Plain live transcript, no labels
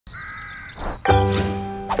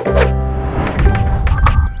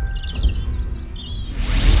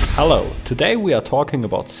Hello, today we are talking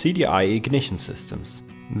about CDI ignition systems.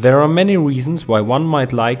 There are many reasons why one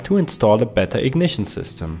might like to install a better ignition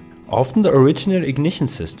system. Often the original ignition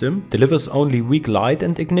system delivers only weak light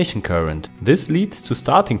and ignition current. This leads to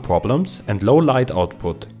starting problems and low light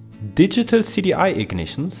output. Digital CDI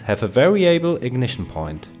ignitions have a variable ignition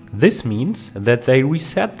point. This means that they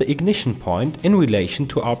reset the ignition point in relation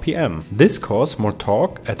to RPM. This causes more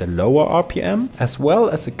torque at a lower RPM, as well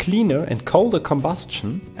as a cleaner and colder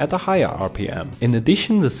combustion at a higher RPM. In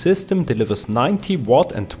addition, the system delivers 90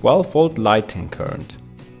 watt and 12 volt lighting current.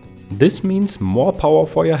 This means more power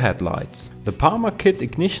for your headlights. The PARMAKIT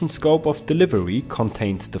Ignition scope of delivery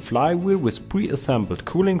contains the flywheel with pre-assembled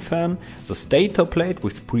cooling fan, the stator plate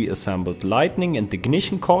with pre-assembled lightning and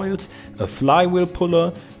ignition coils, a flywheel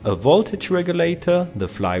puller, a voltage regulator, the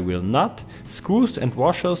flywheel nut, screws and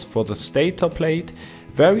washers for the stator plate,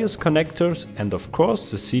 various connectors and of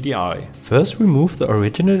course the CDI. First remove the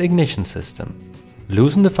original ignition system.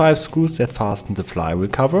 Loosen the 5 screws that fasten the flywheel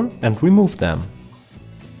cover and remove them.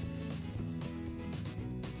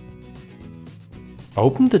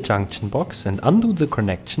 Open the junction box and undo the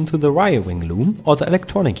connection to the wiring loom or the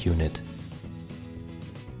electronic unit.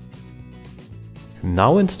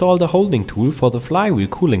 Now install the holding tool for the flywheel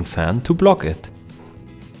cooling fan to block it.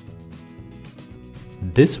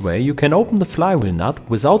 This way you can open the flywheel nut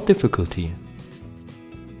without difficulty.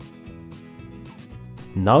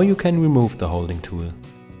 Now you can remove the holding tool.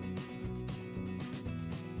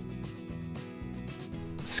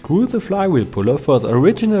 Screw the flywheel puller for the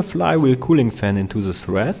original flywheel cooling fan into the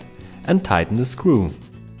thread and tighten the screw.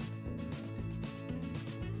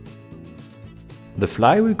 The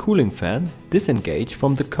flywheel cooling fan disengage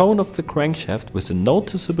from the cone of the crankshaft with a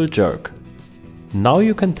noticeable jerk. Now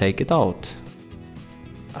you can take it out.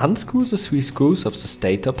 Unscrew the 3 screws of the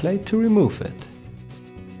stator plate to remove it.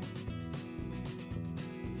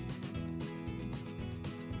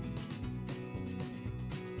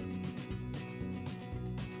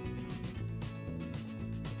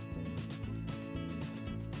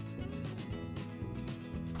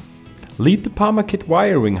 Lead the PARMAKIT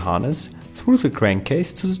wiring harness through the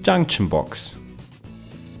crankcase to the junction box.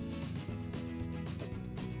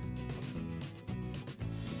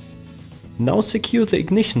 Now secure the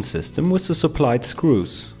ignition system with the supplied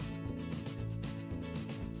screws.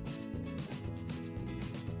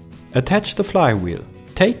 Attach the flywheel.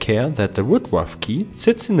 Take care that the woodruff key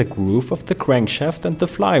sits in the groove of the crankshaft and the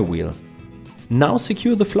flywheel. Now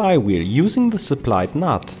secure the flywheel using the supplied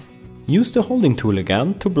nut. Use the holding tool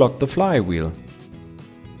again to block the flywheel.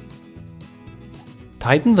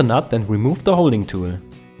 Tighten the nut and remove the holding tool.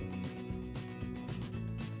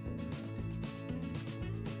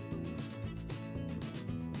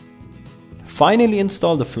 Finally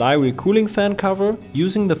install the flywheel cooling fan cover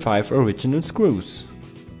using the 5 original screws.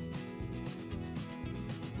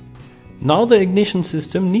 Now the ignition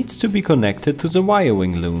system needs to be connected to the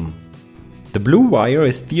wiring loom. The blue wire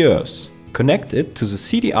is the earth. Connect it to the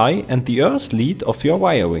CDI and the earth lead of your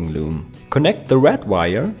wiring loom. Connect the red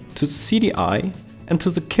wire to the CDI and to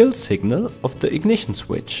the kill signal of the ignition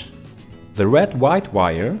switch. The red-white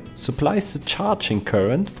wire supplies the charging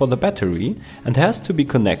current for the battery and has to be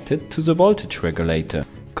connected to the voltage regulator.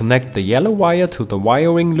 Connect the yellow wire to the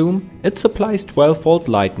wiring loom, it supplies 12 volt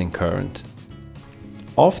lightning current.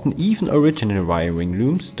 Often even original wiring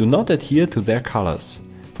looms do not adhere to their colors.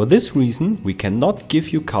 For this reason, we cannot give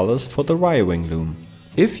you colors for the wiring loom.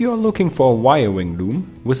 If you are looking for a wiring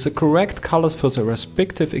loom with the correct colors for the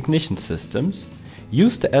respective ignition systems,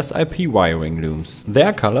 use the SIP wiring looms.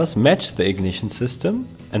 Their colors match the ignition system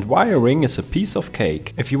and wiring is a piece of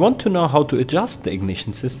cake. If you want to know how to adjust the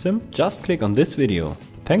ignition system, just click on this video.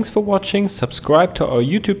 Thanks for watching, subscribe to our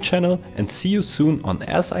YouTube channel and see you soon on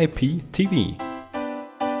SIP TV.